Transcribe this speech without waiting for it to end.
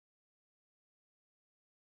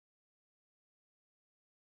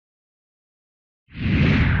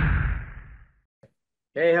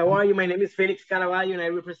Hey, how are you? My name is Felix Caraballo and I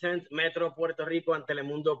represent Metro Puerto Rico and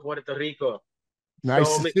Telemundo Puerto Rico. Nice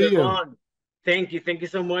So, to Mr. see you. Vaughn, thank you. Thank you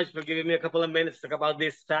so much for giving me a couple of minutes to talk about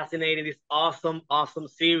this fascinating, this awesome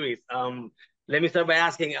series. Let me start by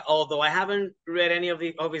asking, although I haven't read any of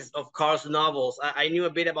of Carl's novels, I knew a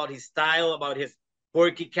bit about his style, about his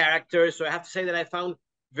quirky characters. So I have to say that I found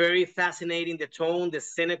very fascinating the tone, the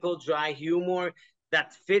cynical, dry humor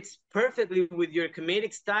that fits perfectly with your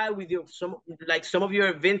comedic style, with your some of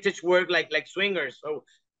your vintage work, like Swingers. So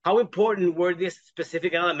how important were these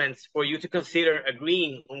specific elements for you to consider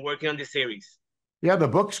agreeing on working on this series? Yeah, the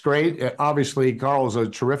book's great. Obviously, Carl's a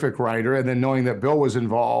terrific writer. And then knowing that Bill was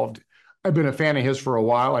involved, I've been a fan of his for a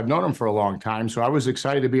while. I've known him for a long time. So I was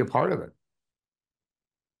excited to be a part of it.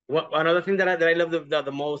 What another thing that I love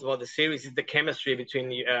the most about the series is the chemistry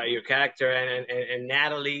between your character and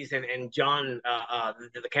Natalie's and John.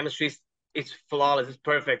 The chemistry is flawless. It's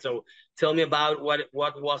perfect. So tell me about what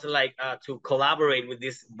was it like to collaborate with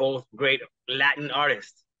these both great Latin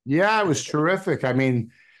artists. Yeah, it was terrific. I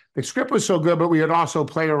mean, the script was so good, but we would also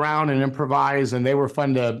play around and improvise, and they were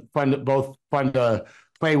both fun to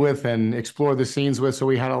play with and explore the scenes with. So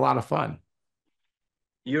we had a lot of fun.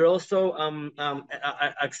 You're also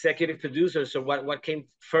executive producer. So what came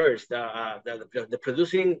first, the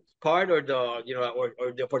producing part, or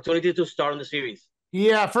or the opportunity to star on the series?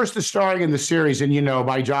 Yeah, first the starring in the series, and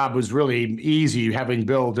my job was really easy. Having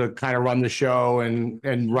Bill to kind of run the show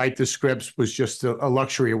and write the scripts was just a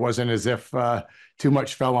luxury. It wasn't as if too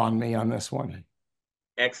much fell on me on this one.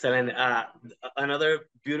 Excellent. Another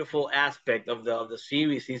beautiful aspect of the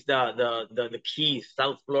series is the Keys,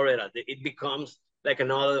 South Florida. It becomes like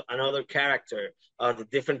another character. The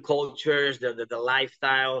different cultures, the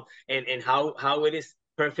lifestyle, and how it is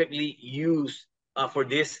perfectly used for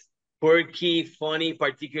this quirky, funny,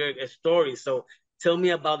 particular story. So tell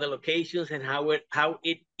me about the locations and how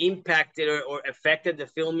it impacted or affected the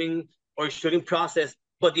filming or shooting process,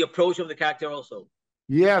 but the approach of the character also.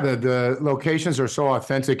 Yeah, the locations are so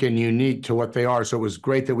authentic and unique to what they are. So it was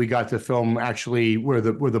great that we got to film actually where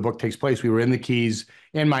the book takes place. We were in the Keys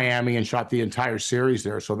in Miami and shot the entire series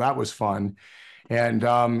there. So that was fun. And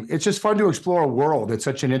it's just fun to explore a world. It's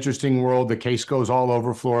such an interesting world. The case goes all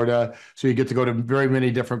over Florida. So you get to go to very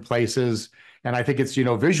many different places. And I think it's,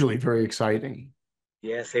 visually very exciting.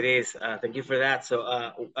 Yes, it is. Thank you for that. So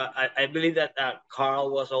I believe that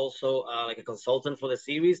Carl was also like a consultant for the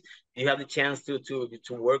series. Do you have the chance to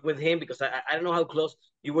work with him? Because I don't know how close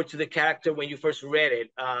you were to the character when you first read it,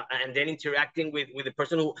 and then interacting with the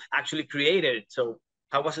person who actually created it. So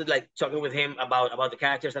how was it like talking with him about the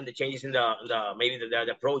characters and the changes in the maybe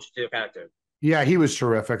the approach to the character? Yeah, he was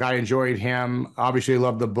terrific. I enjoyed him. Obviously,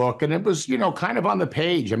 loved the book. And it was, kind of on the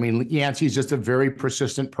page. I mean, Yancey's just a very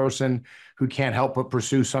persistent person who can't help but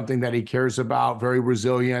pursue something that he cares about, very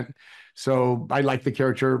resilient. So I liked the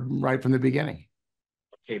character right from the beginning.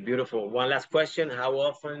 Okay, beautiful. One last question. How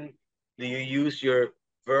often do you use your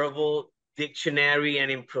verbal dictionary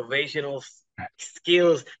and improvisational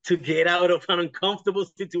skills to get out of an uncomfortable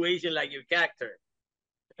situation like your character?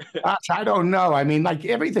 Gosh, I don't know. I mean, like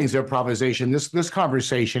everything's improvisation. This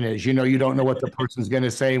conversation is, you don't know what the person's going to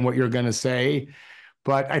say and what you're going to say.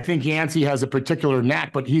 But I think Yancey has a particular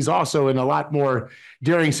knack, but he's also in a lot more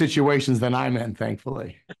daring situations than I'm in,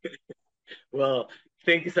 thankfully. Well,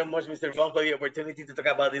 thank you so much, Mr. Vaughn, for the opportunity to talk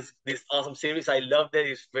about this awesome series. I loved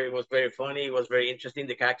it. It was very funny. It was very interesting.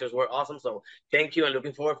 The characters were awesome. So thank you and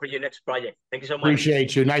looking forward for your next project. Thank you so much.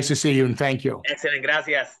 Appreciate you. Nice to see you and thank you. Excellent.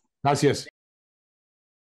 Gracias. Gracias.